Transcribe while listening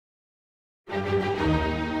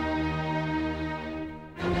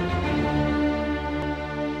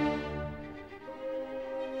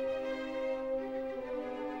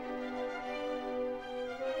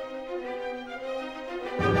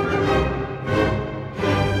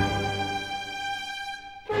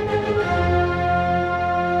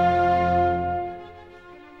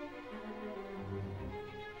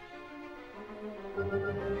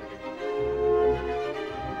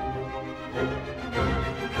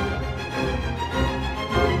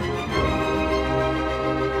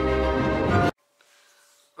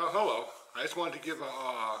Hello. I just wanted to give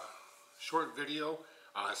a short video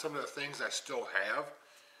on some of the things I still have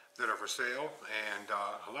that are for sale, and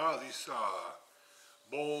a lot of these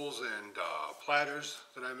bowls and platters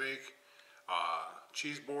that I make,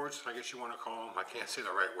 cheese boards, I guess you want to call them. I can't say the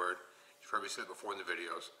right word. You've probably said it before in the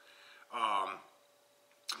videos.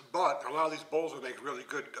 But a lot of these bowls will make really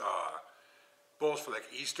good bowls for like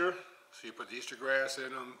Easter. So you put the Easter grass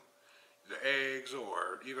in them, the eggs,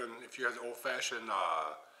 or even if you have the old-fashioned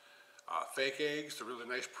fake eggs, the really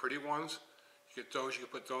nice pretty ones. You get those, you can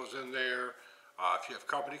put those in there. If you have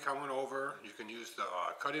company coming over, you can use the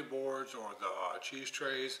cutting boards or the cheese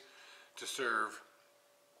trays to serve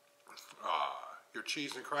your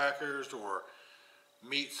cheese and crackers or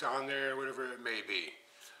meats on there, whatever it may be.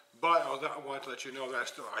 But I wanted to let you know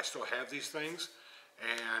that I still have these things,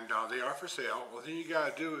 and they are for sale. Well, the thing you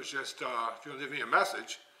got to do is just, if you want to leave me a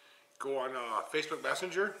message, go on Facebook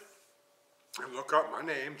Messenger and look up my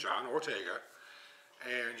name, John Ortega,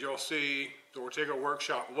 and you'll see the Ortega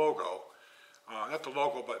Workshop logo. Not the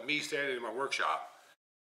logo, but me standing in my workshop.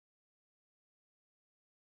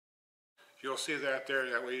 You'll see that there,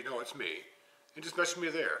 that way you know it's me. And just message me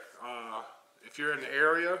there. If you're in the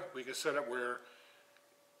area, we can set up where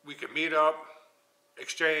we can meet up,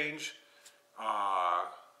 exchange,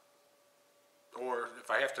 or if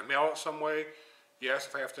I have to mail it some way, yes,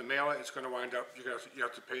 if I have to mail it, it's going to wind up, you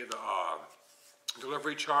have to pay the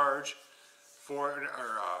delivery charge for it,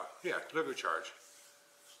 or delivery charge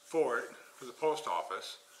for it, for the post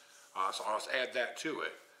office. So I'll just add that to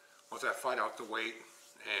it once I find out the weight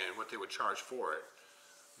and what they would charge for it.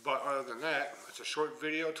 But other than that, it's a short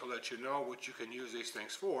video to let you know what you can use these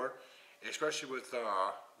things for, especially with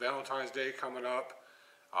Valentine's Day coming up,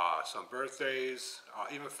 some birthdays,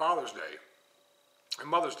 even Father's Day, and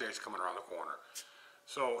Mother's Day is coming around the corner.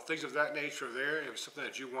 So things of that nature are there. If it's something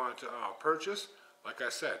that you want to purchase, like I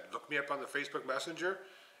said, look me up on the Facebook Messenger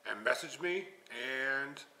and message me,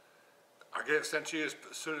 and I'll get it sent to you as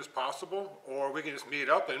soon as possible, or we can just meet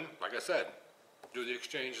up and, like I said, do the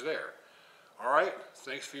exchange there. All right,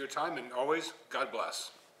 thanks for your time, and always, God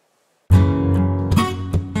bless.